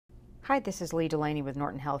Hi, this is Lee Delaney with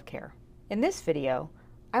Norton Healthcare. In this video,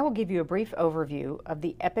 I will give you a brief overview of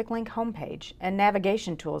the EpicLink homepage and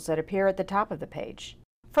navigation tools that appear at the top of the page.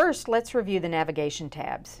 First, let's review the navigation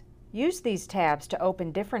tabs. Use these tabs to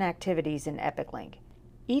open different activities in EpicLink.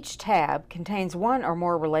 Each tab contains one or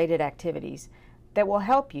more related activities that will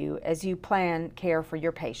help you as you plan care for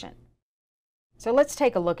your patient. So let's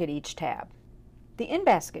take a look at each tab. The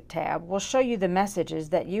In-Basket tab will show you the messages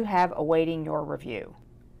that you have awaiting your review.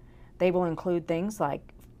 They will include things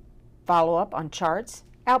like follow-up on charts,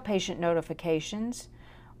 outpatient notifications,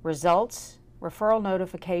 results, referral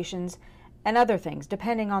notifications, and other things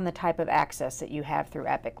depending on the type of access that you have through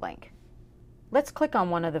EpicLink. Let's click on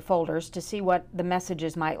one of the folders to see what the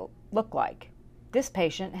messages might look like. This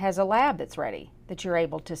patient has a lab that's ready that you're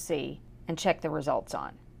able to see and check the results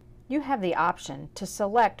on. You have the option to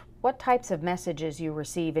select what types of messages you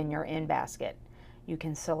receive in your In-Basket. You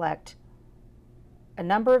can select a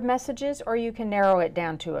number of messages, or you can narrow it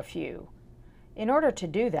down to a few. In order to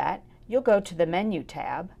do that, you'll go to the Menu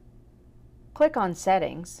tab, click on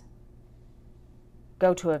Settings,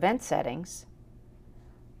 go to Event Settings,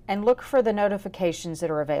 and look for the notifications that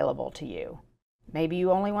are available to you. Maybe you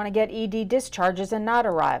only want to get ED discharges and not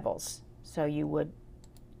arrivals, so you would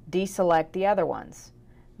deselect the other ones.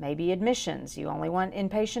 Maybe admissions, you only want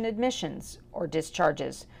inpatient admissions or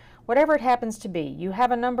discharges. Whatever it happens to be, you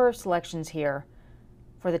have a number of selections here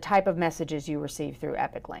for the type of messages you receive through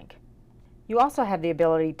EpicLink. You also have the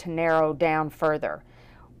ability to narrow down further,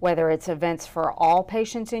 whether it's events for all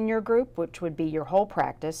patients in your group, which would be your whole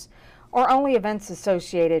practice, or only events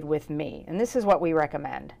associated with me. And this is what we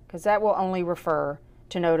recommend, because that will only refer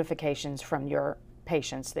to notifications from your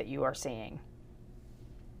patients that you are seeing.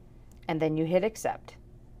 And then you hit Accept.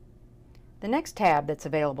 The next tab that's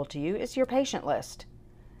available to you is your patient list.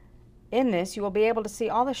 In this, you will be able to see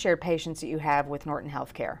all the shared patients that you have with Norton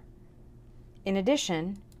Healthcare. In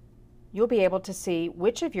addition, you'll be able to see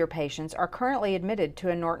which of your patients are currently admitted to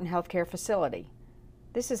a Norton Healthcare facility.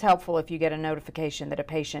 This is helpful if you get a notification that a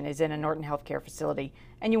patient is in a Norton Healthcare facility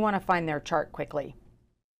and you want to find their chart quickly.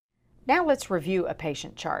 Now let's review a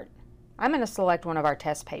patient chart. I'm going to select one of our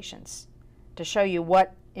test patients to show you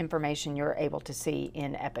what information you're able to see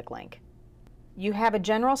in EpicLink. You have a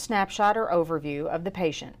general snapshot or overview of the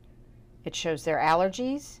patient. It shows their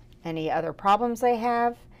allergies, any other problems they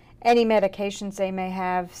have, any medications they may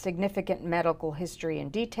have, significant medical history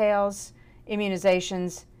and details,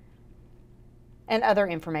 immunizations, and other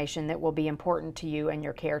information that will be important to you and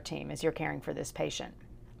your care team as you're caring for this patient.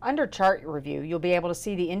 Under Chart Review, you'll be able to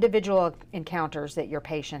see the individual encounters that your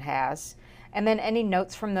patient has, and then any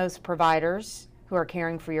notes from those providers who are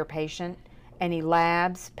caring for your patient, any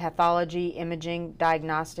labs, pathology, imaging,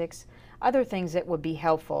 diagnostics, other things that would be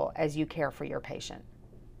helpful as you care for your patient.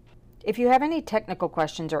 If you have any technical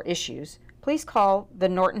questions or issues, please call the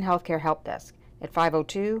Norton Healthcare Help Desk at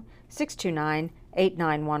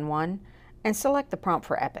 502-629-8911 and select the prompt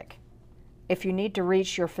for Epic. If you need to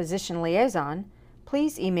reach your physician liaison,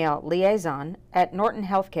 please email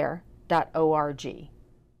liaison@nortonhealthcare.org.